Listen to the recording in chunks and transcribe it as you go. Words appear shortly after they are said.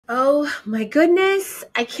Oh my goodness,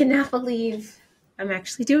 I cannot believe I'm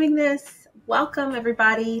actually doing this. Welcome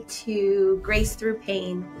everybody to Grace Through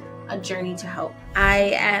Pain, a journey to hope.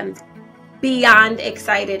 I am beyond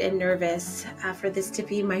excited and nervous for this to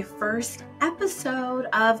be my first episode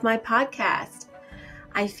of my podcast.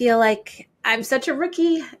 I feel like I'm such a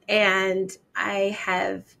rookie, and I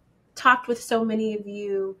have talked with so many of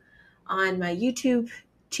you on my YouTube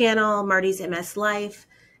channel, Marti's MS Life,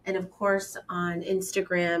 and of course on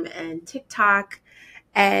Instagram and TikTok.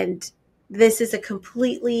 And this is a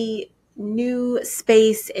completely new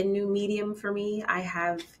space and new medium for me. I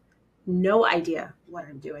have no idea what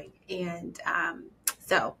I'm doing. And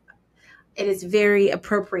so it is very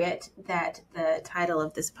appropriate that the title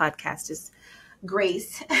of this podcast is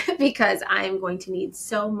Grace, because I'm going to need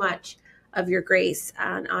so much of your grace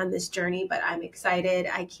on this journey. But I'm excited.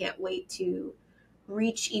 I can't wait to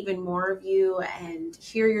reach even more of you and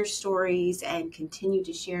hear your stories and continue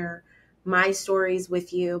to share my stories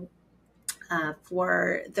with you.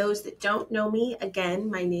 For those that don't know me, again,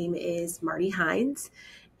 my name is Marti Hines,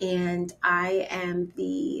 and I am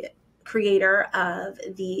the creator of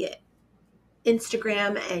the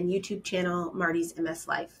Instagram and YouTube channel Marti's MS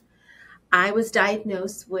Life. I was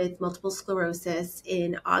diagnosed with multiple sclerosis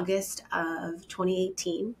in August of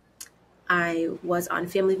 2018. I was on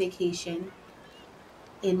family vacation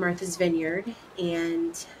in Martha's Vineyard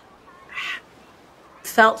and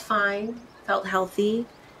felt fine, felt healthy.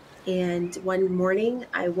 And one morning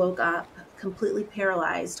I woke up completely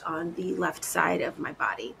paralyzed on the left side of my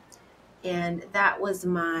body. And that was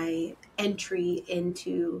my entry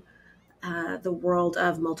into the world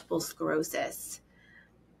of multiple sclerosis.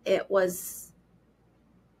 It was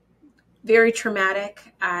very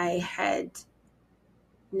traumatic. I had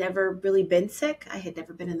never really been sick. I had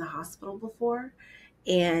never been in the hospital before.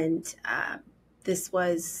 And this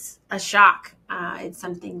was a shock. It's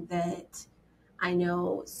something that I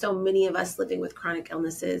know so many of us living with chronic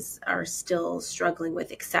illnesses are still struggling with: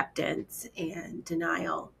 acceptance and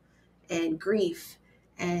denial and grief.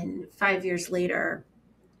 And 5 years later,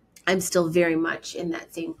 I'm still very much in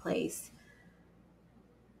that same place.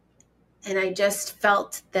 And I just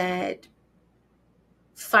felt that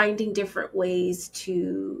finding different ways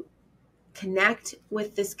to connect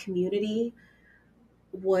with this community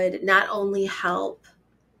would not only help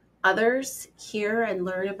others hear and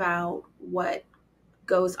learn about what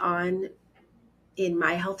goes on in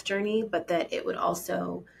my health journey, but that it would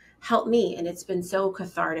also help me. And it's been so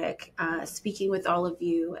cathartic speaking with all of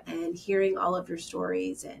you and hearing all of your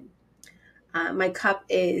stories. And my cup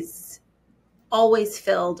is always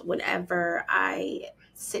filled whenever I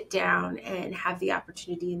sit down and have the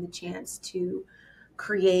opportunity and the chance to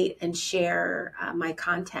create and share my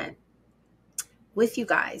content with you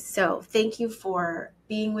guys. So thank you for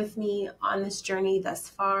being with me on this journey thus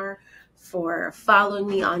far, for following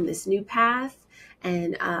me on this new path,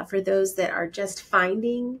 and for those that are just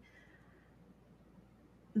finding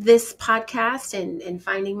this podcast and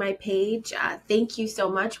finding my page, thank you so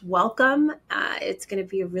much. Welcome. It's going to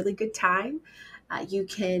be a really good time. You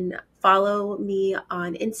can follow me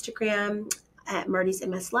on Instagram at Marti's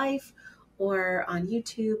MS Life, or on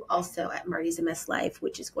YouTube also at Marti's MS Life,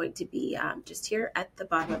 which is going to be just here at the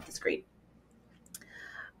bottom of the screen.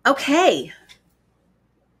 Okay,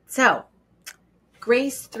 so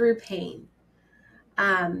grace through pain.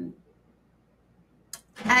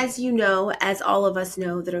 As you know, as all of us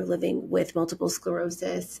know that are living with multiple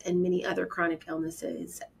sclerosis and many other chronic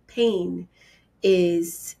illnesses, pain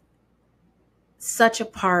is such a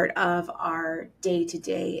part of our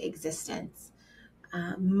day-to-day existence.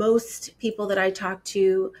 Most people that I talk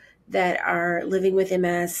to that are living with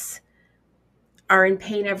MS are in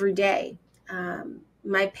pain every day.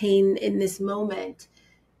 My pain in this moment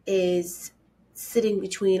is sitting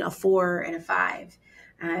between a 4 and a 5.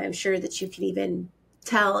 I'm sure that you can even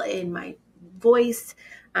tell in my voice.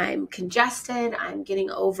 I'm congested. I'm getting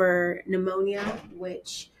over pneumonia,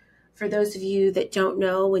 which, for those of you that don't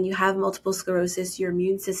know, when you have multiple sclerosis, your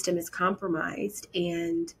immune system is compromised,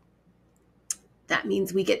 and that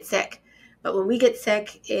means we get sick. But when we get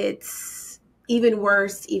sick, it's even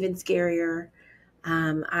worse, even scarier.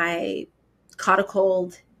 I caught a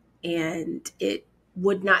cold and it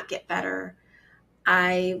would not get better.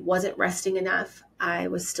 I wasn't resting enough. I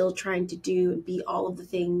was still trying to do and be all of the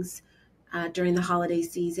things during the holiday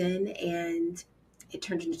season, and it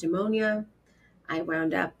turned into pneumonia. I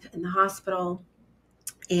wound up in the hospital,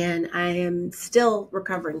 and I am still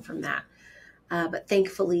recovering from that. But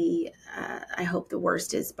thankfully, I hope the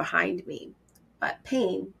worst is behind me. But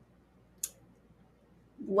pain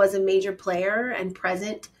was a major player and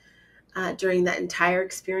present during that entire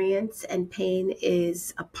experience. And pain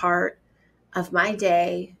is a part of my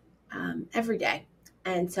day every day.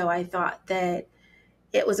 And so I thought that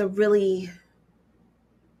it was a really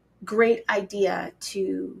great idea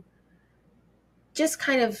to just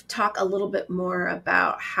kind of talk a little bit more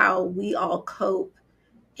about how we all cope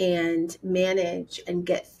and manage and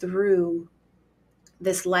get through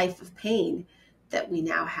this life of pain that we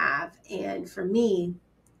now have. And for me,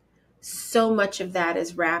 so much of that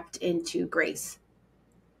is wrapped into grace.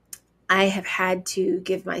 I have had to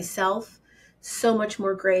give myself so much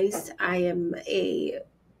more grace. I am a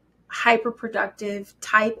hyperproductive,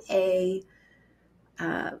 type A,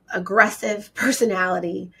 aggressive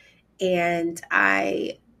personality, and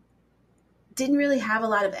I didn't really have a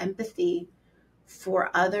lot of empathy for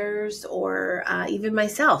others or even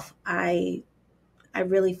myself. I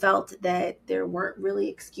really felt that there weren't really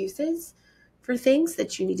excuses for things,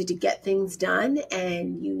 that you needed to get things done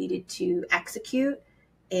and you needed to execute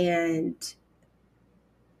and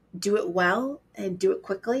do it well and do it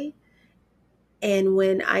quickly. And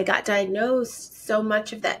when I got diagnosed, so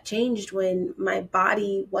much of that changed when my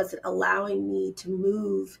body wasn't allowing me to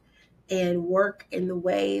move and work in the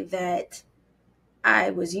way that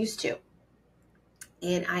I was used to.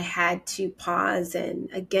 And I had to pause and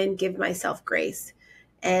again give myself grace.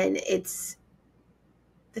 And it's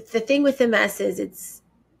the thing with MS is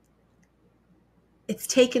it's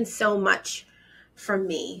taken so much from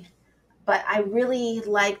me, but I really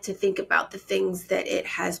like to think about the things that it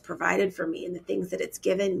has provided for me and the things that it's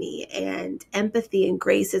given me. And empathy and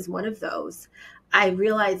grace is one of those. I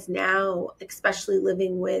realize now, especially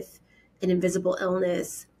living with an invisible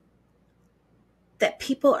illness, that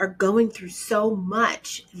people are going through so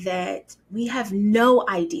much that we have no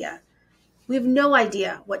idea. We have no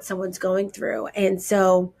idea what someone's going through. And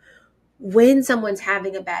so when someone's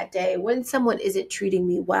having a bad day, when someone isn't treating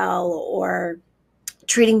me well or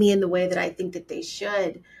treating me in the way that I think that they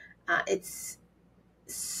should, it's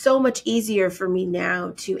so much easier for me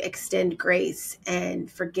now to extend grace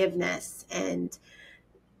and forgiveness. And,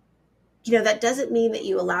 you know, that doesn't mean that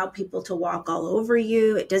you allow people to walk all over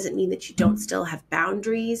you. It doesn't mean that you don't still have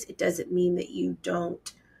boundaries. It doesn't mean that you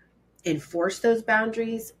don't enforce those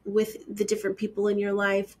boundaries with the different people in your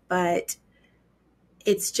life, but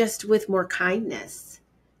it's just with more kindness.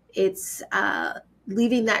 It's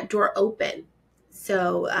leaving that door open.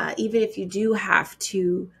 So even if you do have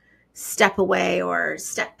to step away or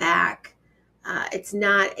step back, it's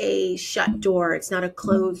not a shut door. It's not a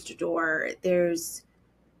closed door. There's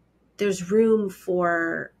room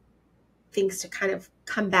for things to kind of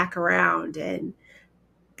come back around. And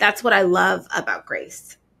that's what I love about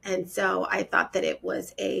grace. And so I thought that it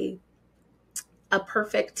was a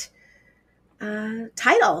perfect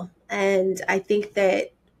title. And I think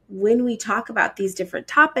that when we talk about these different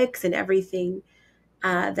topics and everything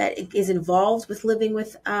that is involved with living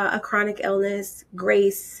with a chronic illness,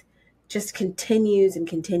 grace just continues and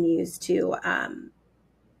continues to, kind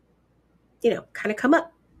of come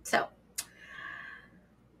up. So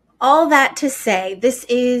all that to say, this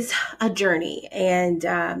is a journey. And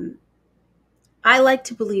I like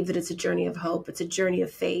to believe that it's a journey of hope. It's a journey of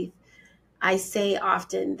faith. I say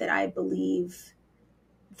often that I believe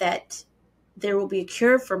that there will be a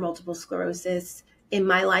cure for multiple sclerosis in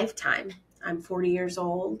my lifetime. I'm 40 years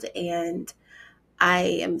old and I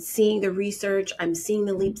am seeing the research. I'm seeing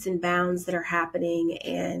the leaps and bounds that are happening.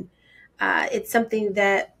 And it's something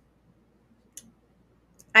that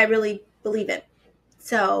I really believe in.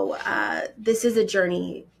 So this is a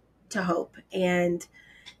journey to hope. And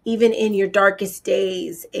even in your darkest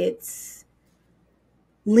days, it's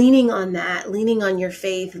leaning on that, leaning on your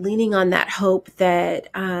faith, leaning on that hope that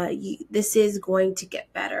this is going to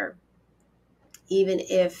get better, even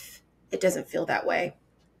if it doesn't feel that way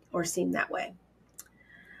or seem that way.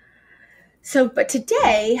 So, but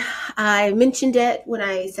today, I mentioned it when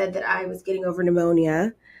I said that I was getting over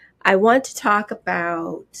pneumonia. I want to talk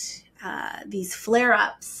about these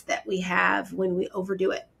flare-ups that we have when we overdo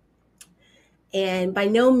it. And by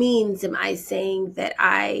no means am I saying that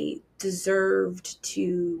I deserved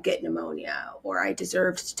to get pneumonia or I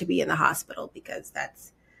deserved to be in the hospital, because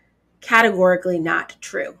that's categorically not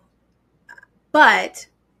true. But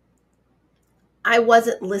I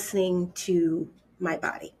wasn't listening to my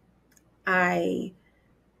body. I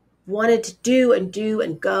wanted to do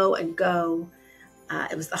and go and go.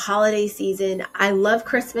 It was the holiday season. I love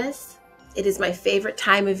Christmas. It is my favorite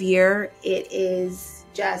time of year. It is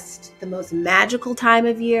just the most magical time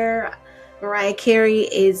of year. Mariah Carey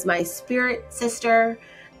is my spirit sister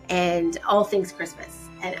and all things Christmas.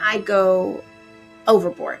 And I go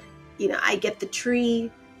overboard. You know, I get the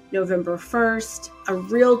tree November 1st, a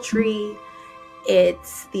real tree.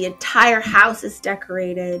 The entire house is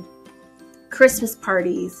decorated. Christmas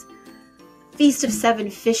parties, Feast of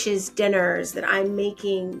Seven Fishes dinners that I'm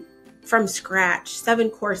making from scratch,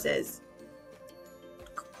 7 courses,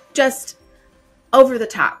 just over the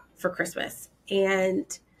top for Christmas. And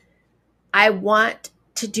I want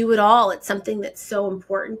to do it all. It's something that's so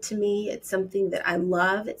important to me. It's something that I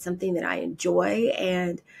love. It's something that I enjoy.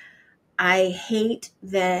 And I hate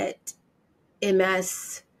that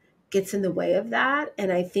MS gets in the way of that.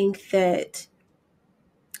 And I think that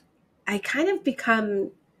I kind of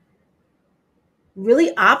become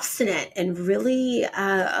really obstinate and really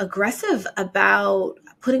aggressive about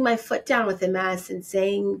putting my foot down with MS and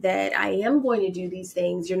saying that I am going to do these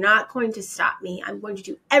things. You're not going to stop me. I'm going to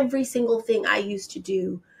do every single thing I used to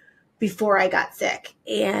do before I got sick.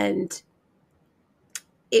 And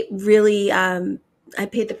it really, I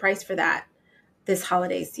paid the price for that this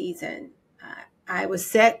holiday season. I was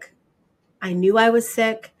sick. I knew I was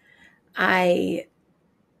sick. I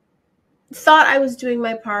thought I was doing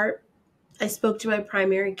my part. I spoke to my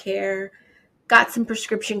primary care, got some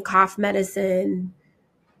prescription cough medicine,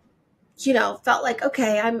 felt like,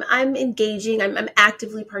 okay, I'm engaging, I'm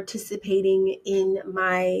actively participating in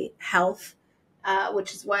my health,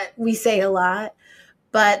 which is what we say a lot.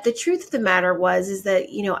 But the truth of the matter is that,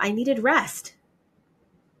 I needed rest.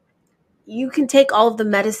 You can take all of the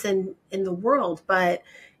medicine in the world, but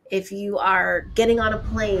if you are getting on a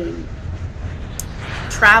plane,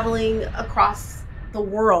 traveling across the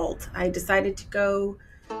world, I decided to go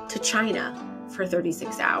to China for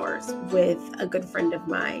 36 hours with a good friend of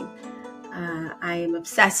mine. I am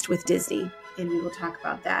obsessed with Disney, and we will talk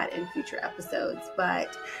about that in future episodes.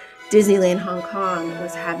 But Disneyland Hong Kong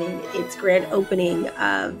was having its grand opening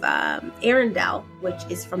of Arendelle, which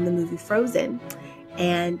is from the movie Frozen.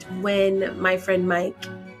 And when my friend Mike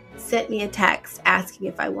sent me a text asking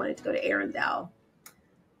if I wanted to go to Arendelle,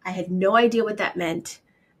 I had no idea what that meant,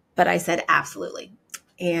 but I said absolutely,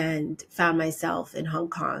 and found myself in Hong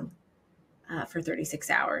Kong for 36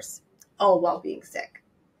 hours, all while being sick.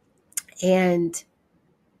 And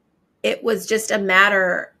it was just a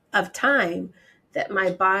matter of time that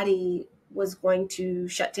my body was going to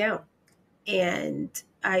shut down. And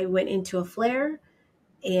I went into a flare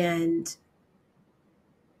and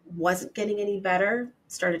wasn't getting any better,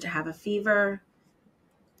 started to have a fever,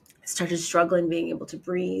 started struggling being able to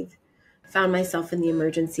breathe, found myself in the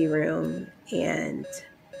emergency room and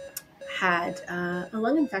had a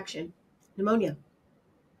lung infection, pneumonia.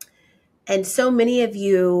 And so many of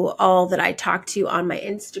you all that I talked to on my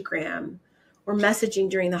Instagram were messaging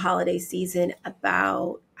during the holiday season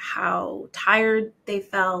about how tired they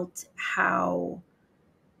felt, how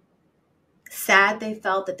sad they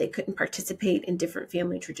felt that they couldn't participate in different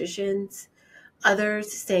family traditions.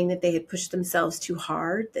 Others saying that they had pushed themselves too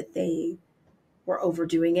hard, that they were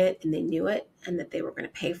overdoing it and they knew it and that they were going to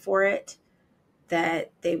pay for it,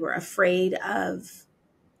 that they were afraid of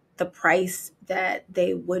the price that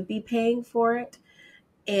they would be paying for it.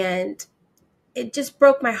 And it just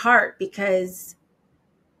broke my heart because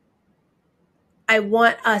I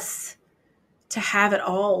want us to have it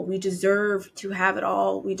all. We deserve to have it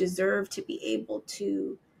all. We deserve to be able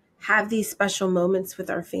to have these special moments with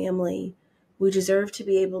our family. We deserve to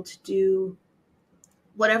be able to do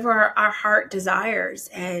whatever our heart desires,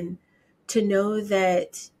 and to know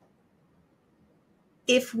that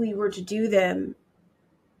if we were to do them,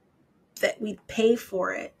 that we'd pay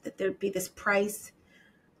for it, that there'd be this price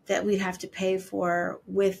that we'd have to pay for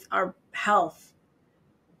with our health.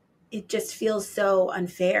 It just feels so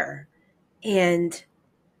unfair. And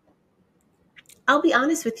I'll be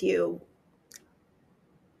honest with you,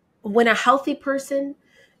 when a healthy person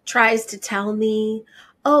tries to tell me,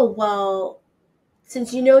 oh, well,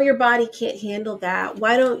 since you know your body can't handle that,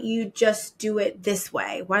 why don't you just do it this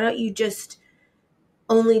way? Why don't you just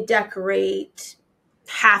only decorate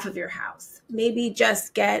half of your house? Maybe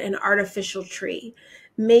just get an artificial tree.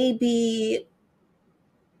 Maybe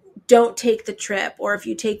don't take the trip, or if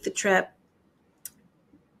you take the trip,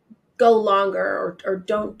 go longer, or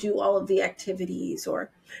don't do all of the activities,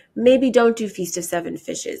 or maybe don't do Feast of Seven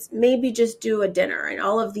Fishes. Maybe just do a dinner, and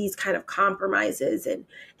all of these kind of compromises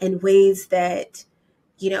and ways that,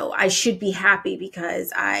 I should be happy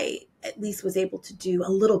because I at least was able to do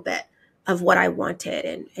a little bit of what I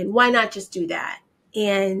wanted, and why not just do that?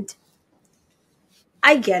 And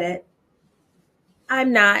I get it.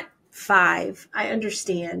 I'm not 5. I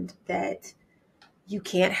understand that you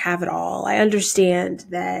can't have it all. I understand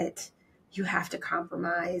that you have to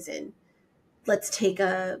compromise, and let's take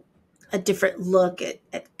a different look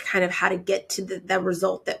at kind of how to get to the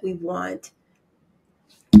result that we want.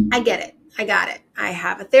 I get it. I got it. I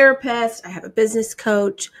have a therapist. I have a business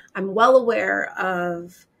coach. I'm well aware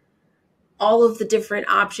of all of the different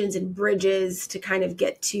options and bridges to kind of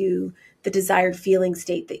get to the desired feeling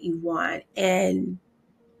state that you want. And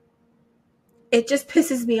it just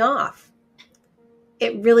pisses me off.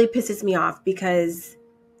 It really pisses me off because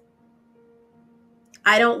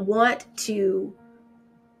I don't want to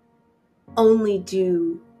only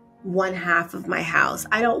do one half of my house.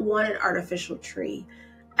 I don't want an artificial tree.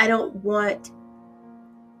 I don't want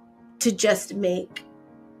to just make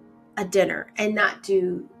a dinner and not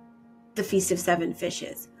do the Feast of Seven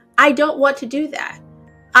Fishes. I don't want to do that.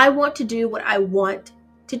 I want to do what I want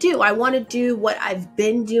to do. I want to do what I've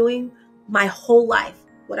been doing my whole life,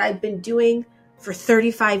 what I've been doing for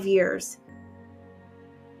 35 years.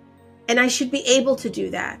 And I should be able to do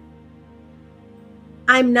that.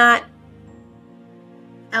 I'm not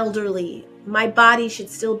elderly. My body should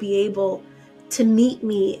still be able to meet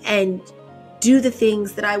me and do the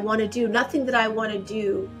things that I want to do. Nothing that I want to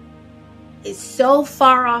do is so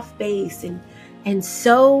far off base and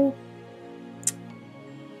so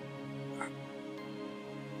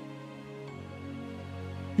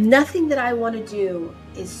nothing that I want to do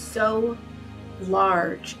is so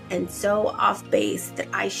large and so off base that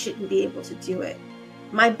I shouldn't be able to do it.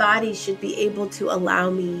 My body should be able to allow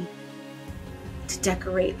me to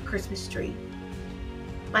decorate a Christmas tree.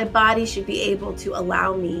 My body should be able to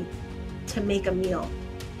allow me to make a meal.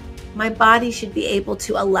 My body should be able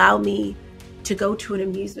to allow me to go to an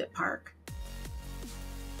amusement park.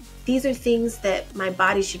 These are things that my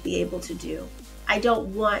body should be able to do. I don't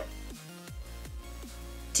want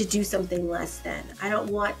to do something less than. I don't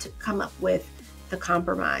want to come up with the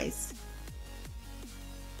compromise.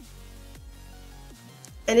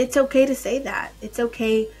 And it's okay to say that. It's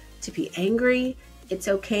okay to be angry. It's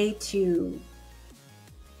okay to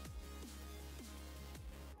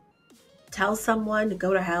tell someone to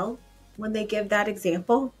go to hell when they give that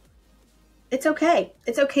example. It's okay.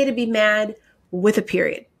 It's okay to be mad with a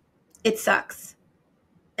period. It sucks.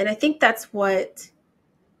 And I think that's what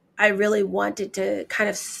I really wanted to kind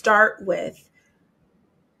of start with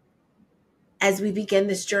as we begin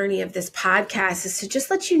this journey of this podcast, is to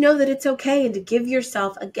just let you know that it's okay, and to give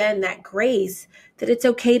yourself, again, that grace that it's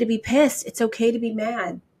okay to be pissed. It's okay to be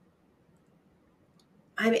mad.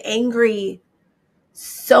 I'm angry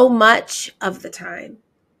so much of the time.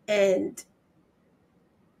 And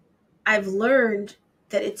I've learned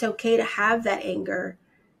that it's okay to have that anger.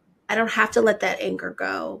 I don't have to let that anger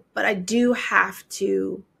go, but I do have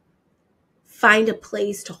to find a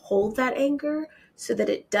place to hold that anger so that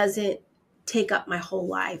it doesn't take up my whole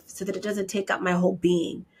life, so that it doesn't take up my whole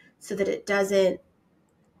being, so that it doesn't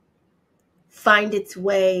find its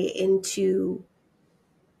way into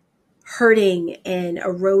hurting and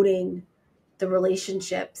eroding the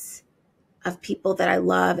relationships of people that I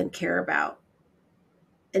love and care about.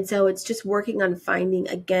 And so it's just working on finding,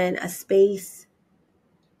 again, a space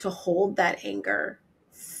to hold that anger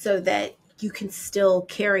so that you can still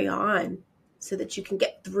carry on, so that you can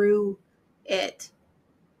get through it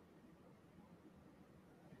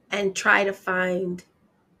and try to find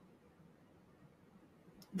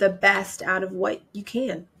the best out of what you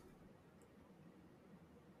can.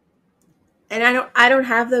 And I don't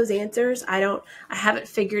have those answers. I haven't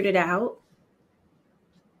figured it out.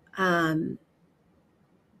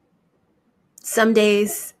 Some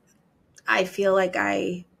days I feel like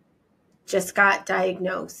I just got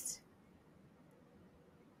diagnosed.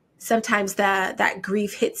 Sometimes that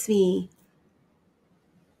grief hits me,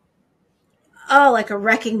 like a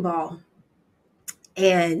wrecking ball.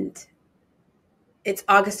 And it's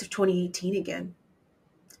August of 2018 again.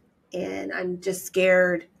 And I'm just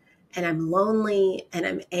scared, and I'm lonely, and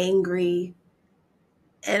I'm angry,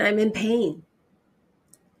 and I'm in pain.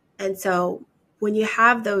 And so when you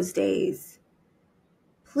have those days,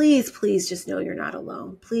 please, please just know you're not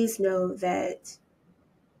alone. Please know that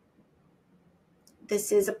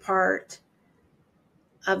this is a part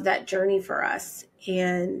of that journey for us.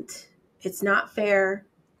 And it's not fair.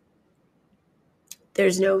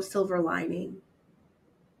 There's no silver lining.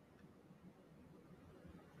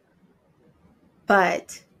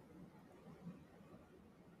 But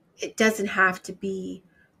it doesn't have to be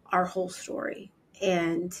our whole story.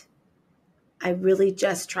 And I really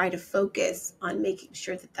just try to focus on making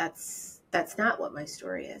sure that that's not what my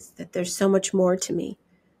story is, that there's so much more to me.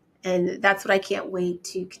 And that's what I can't wait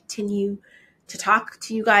to continue to talk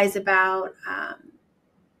to you guys about.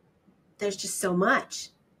 There's just so much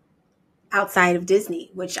outside of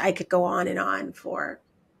Disney, which I could go on and on for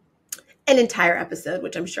an entire episode,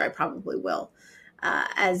 which I'm sure I probably will,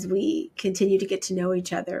 as we continue to get to know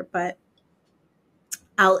each other. But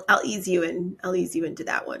I'll ease you in. I'll ease you into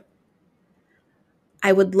that one.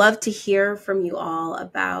 I would love to hear from you all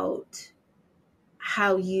about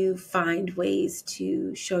how you find ways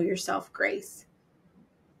to show yourself grace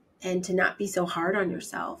and to not be so hard on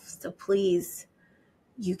yourself. So please,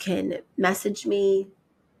 you can message me,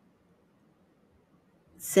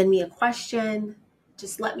 send me a question.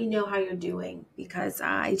 Just let me know how you're doing, because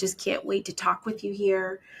I just can't wait to talk with you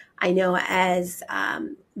here. I know as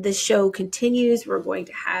the show continues, we're going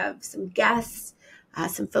to have some guests,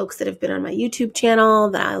 some folks that have been on my YouTube channel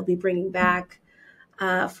that I'll be bringing back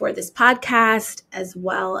for this podcast, as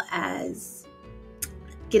well as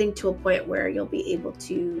getting to a point where you'll be able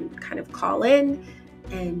to kind of call in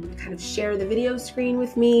and kind of share the video screen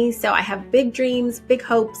with me. So I have big dreams, big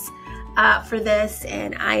hopes for this,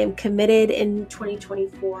 and I am committed in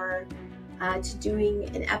 2024 to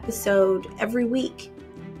doing an episode every week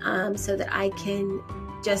so that I can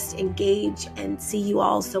just engage and see you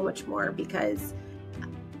all so much more, because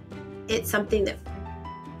it's something that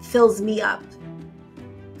fills me up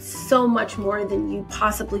so much more than you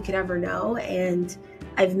possibly could ever know. And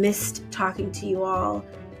I've missed talking to you all,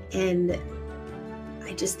 and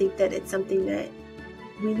I just think that it's something that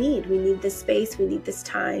we need. We need this space, we need this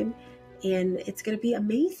time, and it's going to be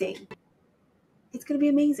amazing. It's going to be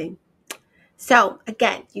amazing. So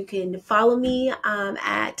again, you can follow me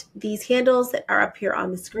at these handles that are up here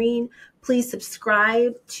on the screen. Please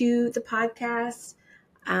subscribe to the podcast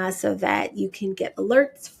so that you can get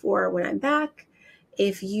alerts for when I'm back.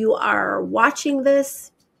 If you are watching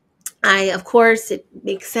this, of course, it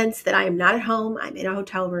makes sense that I am not at home. I'm in a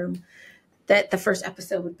hotel room, that the first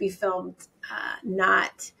episode would be filmed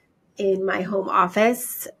not in my home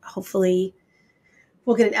office. Hopefully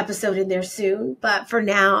we'll get an episode in there soon. But for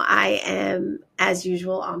now, I am, as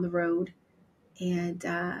usual, on the road. And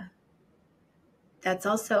that's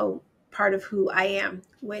also part of who I am,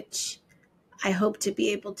 which I hope to be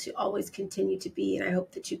able to always continue to be. And I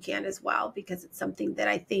hope that you can as well, because it's something that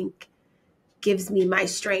I think gives me my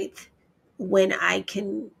strength when I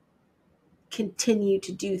can continue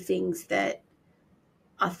to do things that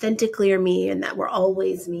authentically are me and that were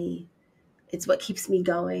always me. It's what keeps me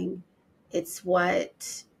going. It's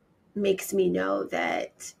what makes me know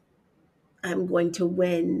that I'm going to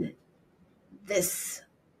win this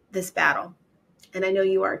battle. And I know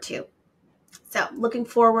you are too. So looking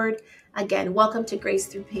forward. Again, welcome to Grace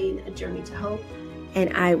Through Pain, a journey to hope.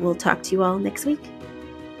 And I will talk to you all next week.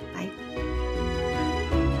 Bye.